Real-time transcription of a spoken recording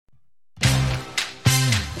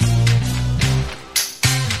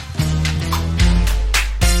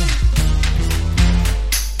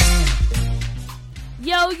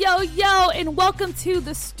yo, and welcome to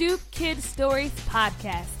the Stoop Kid Stories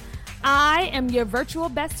podcast. I am your virtual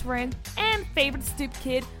best friend and favorite Stoop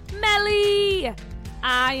Kid, Melly.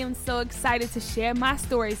 I am so excited to share my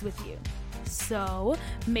stories with you. So,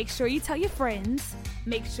 make sure you tell your friends,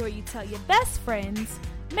 make sure you tell your best friends,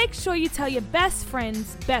 make sure you tell your best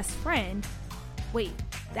friend's best friend. Wait,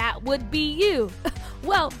 that would be you.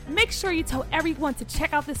 Well, make sure you tell everyone to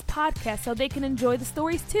check out this podcast so they can enjoy the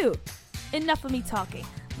stories too. Enough of me talking.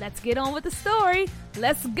 Let's get on with the story.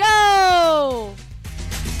 Let's go!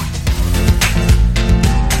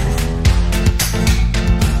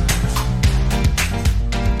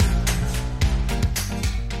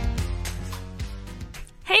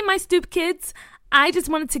 Hey, my Stoop Kids. I just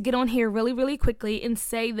wanted to get on here really quickly and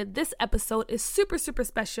say that this episode is super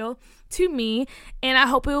special to me, and I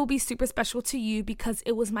hope it will be super special to you because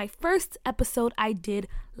it was my first episode I did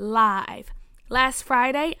live. Last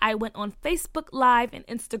Friday, I went on Facebook Live and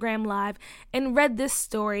Instagram Live and read this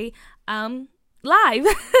story live.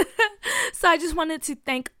 So I just wanted to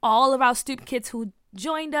thank all of our Stoop Kids who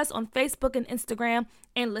joined us on Facebook and Instagram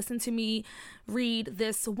and listened to me read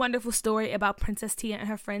this wonderful story about Princess Tia and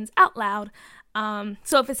her friends out loud.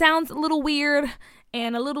 So if it sounds a little weird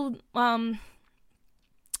and a little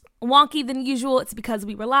wonky than usual, it's because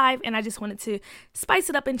we were live and I just wanted to spice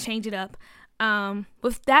it up and change it up.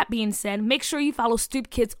 With that being said, make sure you follow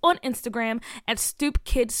Stoop Kids on Instagram at Stoop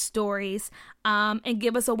Kids Stories, and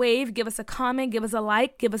give us a wave, give us a comment, give us a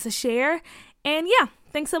like, give us a share. And yeah,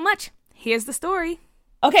 thanks so much. Here's the story.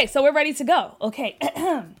 Okay, so we're ready to go. Okay.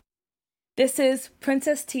 This is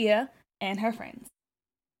Princess Tia and her friends.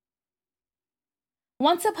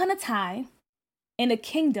 Once upon a time, in a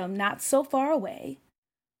kingdom not so far away,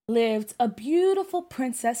 lived a beautiful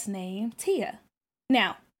princess named Tia.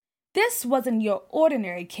 Now, this wasn't your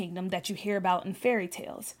ordinary kingdom that you hear about in fairy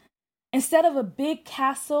tales. Instead of a big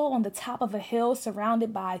castle on the top of a hill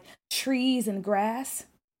surrounded by trees and grass,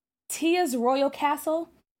 Tia's royal castle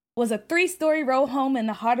was a 3-story row home in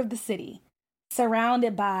the heart of the city,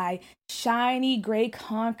 surrounded by shiny gray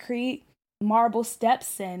concrete, marble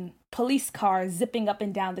steps, and police cars zipping up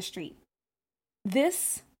and down the street.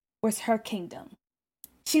 This was her kingdom.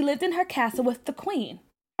 She lived in her castle with the queen,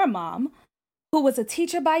 her mom, who was a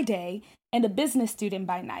teacher by day and a business student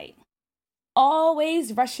by night,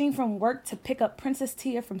 always rushing from work to pick up Princess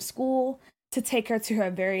Tia from school, to take her to her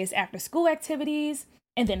various after-school activities,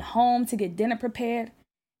 and then home to get dinner prepared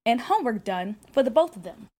and homework done for the both of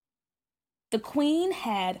them. The queen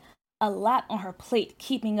had a lot on her plate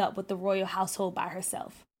keeping up with the royal household by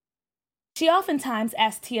herself. She oftentimes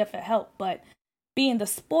asked Tia for help, but being the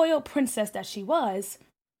spoiled princess that she was,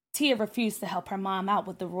 Tia refused to help her mom out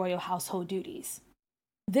with the royal household duties.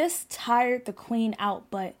 This tired the queen out,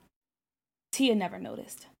 but Tia never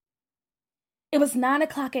noticed. It was 9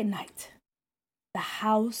 o'clock at night. The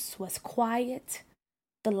house was quiet.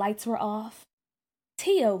 The lights were off.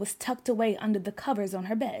 Tia was tucked away under the covers on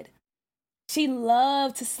her bed. She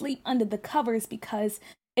loved to sleep under the covers because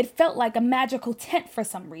it felt like a magical tent for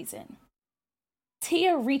some reason.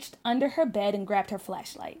 Tia reached under her bed and grabbed her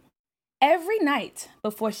flashlight. Every night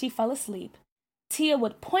before she fell asleep, Tia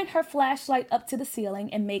would point her flashlight up to the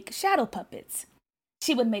ceiling and make shadow puppets.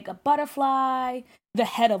 She would make a butterfly, the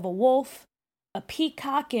head of a wolf, a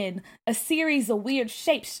peacock, and a series of weird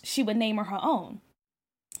shapes she would name her own.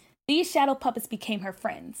 These shadow puppets became her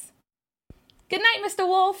friends. "Good night, Mr.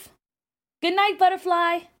 Wolf. Good night,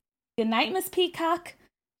 Butterfly. Good night, Miss Peacock,"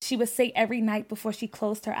 she would say every night before she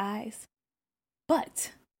closed her eyes.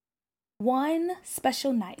 But one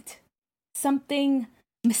special night, something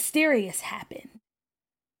mysterious happened.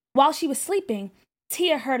 While she was sleeping,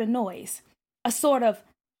 Tia heard a noise, a sort of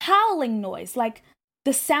howling noise, like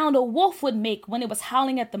the sound a wolf would make when it was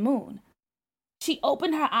howling at the moon. She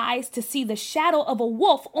opened her eyes to see the shadow of a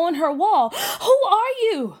wolf on her wall. "Who are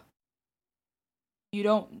you?" "You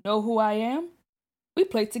don't know who I am? We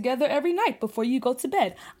play together every night before you go to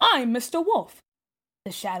bed. I'm Mr. Wolf,"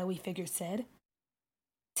 the shadowy figure said.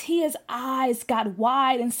 Tia's eyes got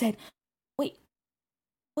wide and said,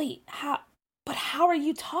 Wait, how are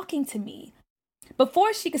you talking to me?"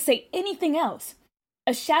 Before she could say anything else,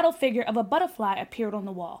 a shadow figure of a butterfly appeared on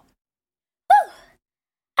the wall. "Whew!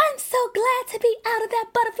 I'm so glad to be out of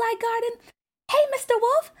that butterfly garden. Hey, Mr.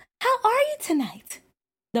 Wolf, how are you tonight?"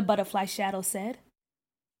 the butterfly shadow said.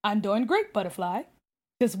 "I'm doing great, Butterfly.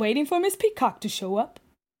 Just waiting for Miss Peacock to show up,"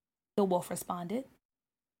 the wolf responded.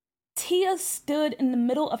 Tia stood in the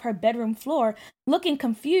middle of her bedroom floor, looking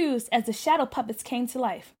confused as the shadow puppets came to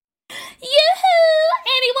life. "Yoo-hoo!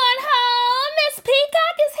 Anyone home? Miss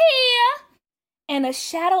Peacock is here!" And a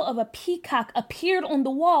shadow of a peacock appeared on the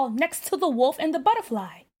wall next to the wolf and the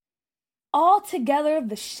butterfly. All together,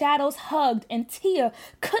 the shadows hugged, and Tia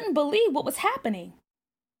couldn't believe what was happening.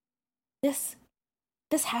 This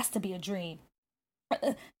has to be a dream.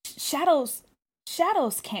 Shadows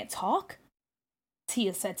can't talk,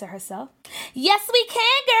 Tia said to herself. Yes, we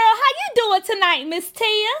can, girl. How you doing tonight, Miss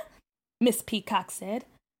Tia? Miss Peacock said.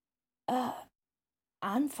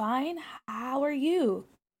 I'm fine. How are you?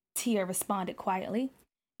 Tia responded quietly.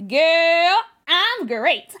 Girl, I'm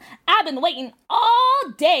great. I've been waiting all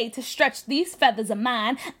day to stretch these feathers of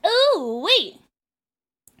mine. Ooh-wee!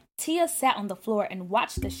 Tia sat on the floor and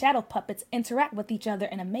watched the shadow puppets interact with each other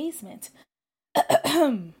in amazement.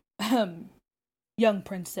 Young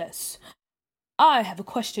princess, I have a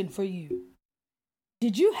question for you.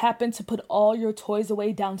 Did you happen to put all your toys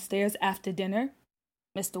away downstairs after dinner?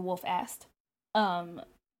 Mr. Wolf asked.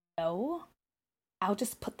 No. I'll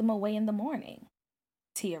just put them away in the morning,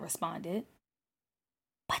 Tia responded.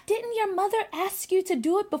 But didn't your mother ask you to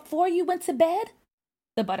do it before you went to bed?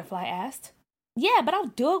 The butterfly asked. Yeah, but I'll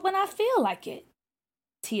do it when I feel like it,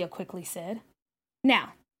 Tia quickly said.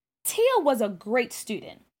 Now, Tia was a great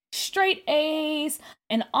student, straight A's,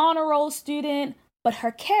 an honor roll student, but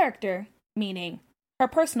her character, meaning her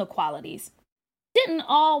personal qualities, didn't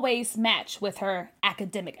always match with her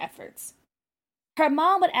academic efforts. Her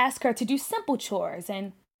mom would ask her to do simple chores,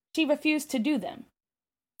 and she refused to do them.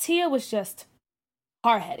 Tia was just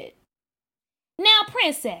hard-headed. Now,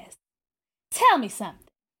 princess, tell me something.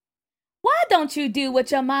 Why don't you do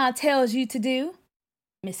what your mom tells you to do?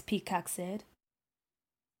 Miss Peacock said.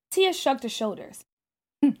 Tia shrugged her shoulders.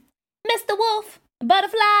 Mr. Wolf,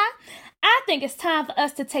 Butterfly, I think it's time for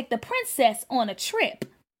us to take the princess on a trip.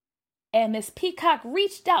 And Miss Peacock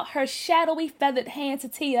reached out her shadowy feathered hand to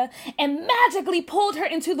Tia and magically pulled her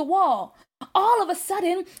into the wall. All of a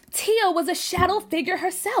sudden, Tia was a shadow figure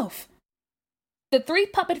herself. The three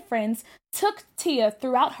puppet friends took Tia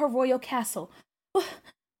throughout her royal castle.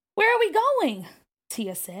 Where are we going?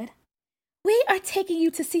 Tia said. We are taking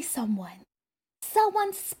you to see someone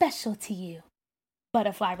special to you,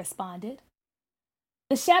 Butterfly responded.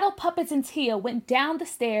 The shadow puppets and Tia went down the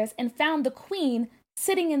stairs and found the queen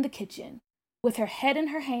sitting in the kitchen with her head in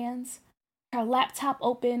her hands, her laptop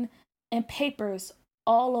open, and papers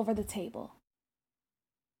all over the table.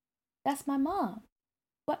 That's my mom.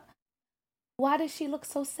 What? Why does she look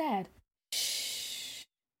so sad? Shh.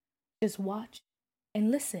 Just watch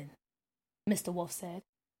and listen, Mr. Wolf said.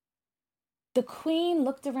 The queen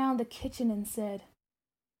looked around the kitchen and said,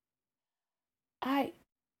 I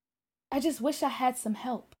just wish I had some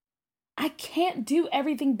help. I can't do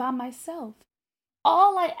everything by myself.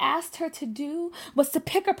 All I asked her to do was to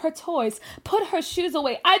pick up her toys, put her shoes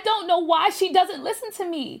away. I don't know why she doesn't listen to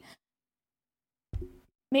me.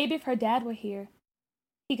 Maybe if her dad were here,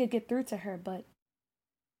 he could get through to her, but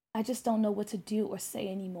I just don't know what to do or say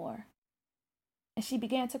anymore. And she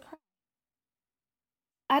began to cry.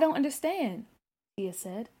 I don't understand, Tia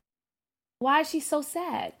said. Why is she so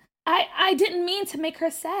sad? I didn't mean to make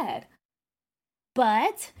her sad.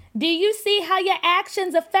 But do you see how your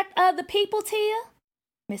actions affect other people, Tia?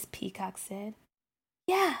 Miss Peacock said.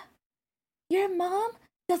 Yeah, your mom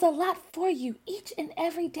does a lot for you each and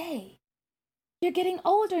every day. You're getting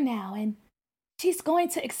older now, and she's going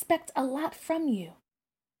to expect a lot from you.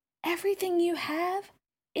 Everything you have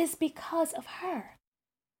is because of her,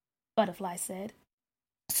 Butterfly said.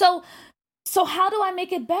 So how do I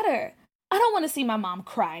make it better? I don't want to see my mom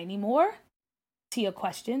cry anymore, Tia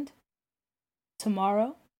questioned.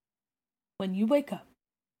 Tomorrow, when you wake up,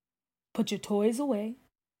 put your toys away,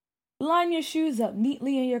 line your shoes up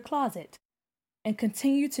neatly in your closet, and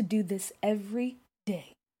continue to do this every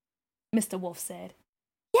day, Mr. Wolf said.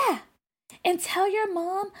 Yeah, and tell your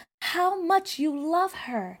mom how much you love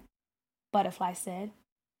her, Butterfly said.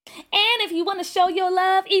 And if you want to show your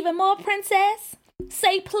love even more, princess,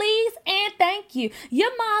 say please and thank you. Your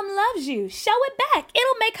mom loves you. Show it back.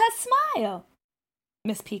 It'll make her smile,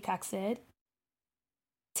 Miss Peacock said.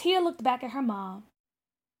 Tia looked back at her mom,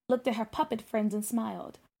 looked at her puppet friends and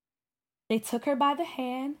smiled. They took her by the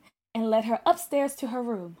hand and led her upstairs to her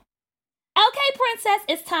room. Okay, princess,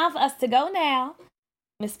 it's time for us to go now,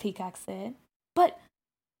 Miss Peacock said. But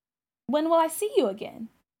when will I see you again?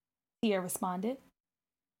 Tia responded.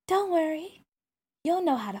 Don't worry. You'll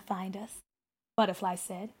know how to find us, Butterfly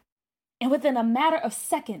said. And within a matter of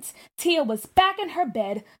seconds, Tia was back in her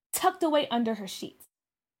bed, tucked away under her sheets.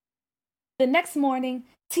 The next morning,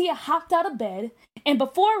 Tia hopped out of bed, and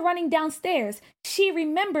before running downstairs, she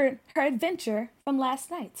remembered her adventure from last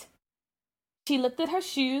night. She looked at her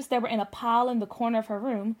shoes that were in a pile in the corner of her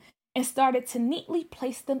room and started to neatly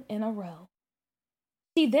place them in a row.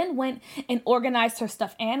 She then went and organized her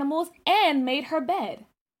stuffed animals and made her bed.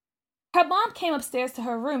 Her mom came upstairs to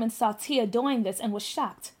her room and saw Tia doing this and was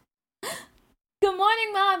shocked. "Good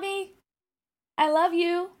morning, Mommy. I love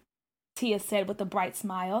you," Tia said with a bright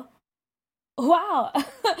smile. "Wow,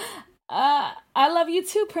 I love you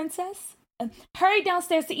too, Princess. Hurry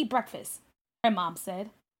downstairs to eat breakfast," her mom said.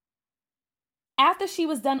 After she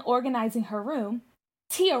was done organizing her room,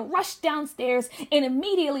 Tia rushed downstairs and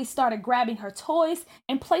immediately started grabbing her toys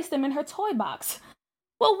and placed them in her toy box.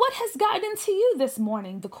 "Well, what has gotten into you this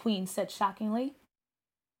morning?" the queen said shockingly.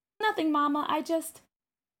 "Nothing, Mama,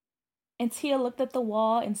 And Tia looked at the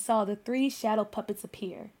wall and saw the 3 shadow puppets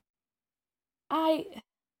appear. I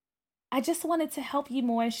just wanted to help you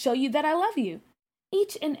more and show you that I love you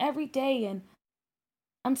each and every day, and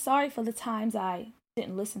I'm sorry for the times I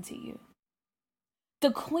didn't listen to you."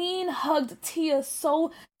 The queen hugged Tia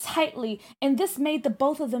so tightly, and this made the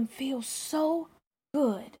both of them feel so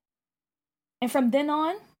good. And from then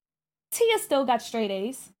on, Tia still got straight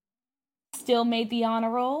A's, still made the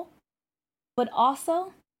honor roll, but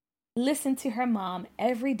also listened to her mom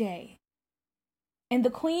every day. And the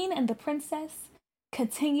queen and the princess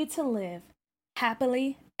continued to live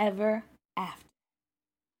happily ever after.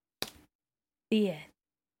 The end.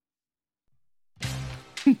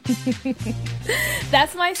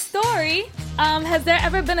 That's my story. Has there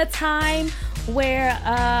ever been a time where,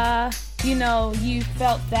 you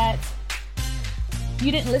felt that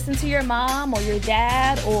you didn't listen to your mom or your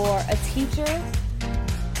dad or a teacher?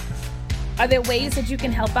 Are there ways that you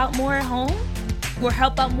can help out more at home? Or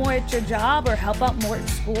help out more at your job? Or help out more at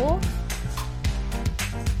school?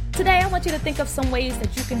 Today, I want you to think of some ways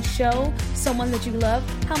that you can show someone that you love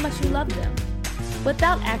how much you love them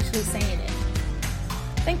without actually saying it.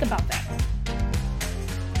 Think about that.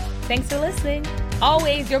 Thanks for listening.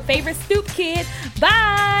 Always your favorite Stoop Kid.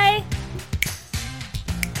 Bye!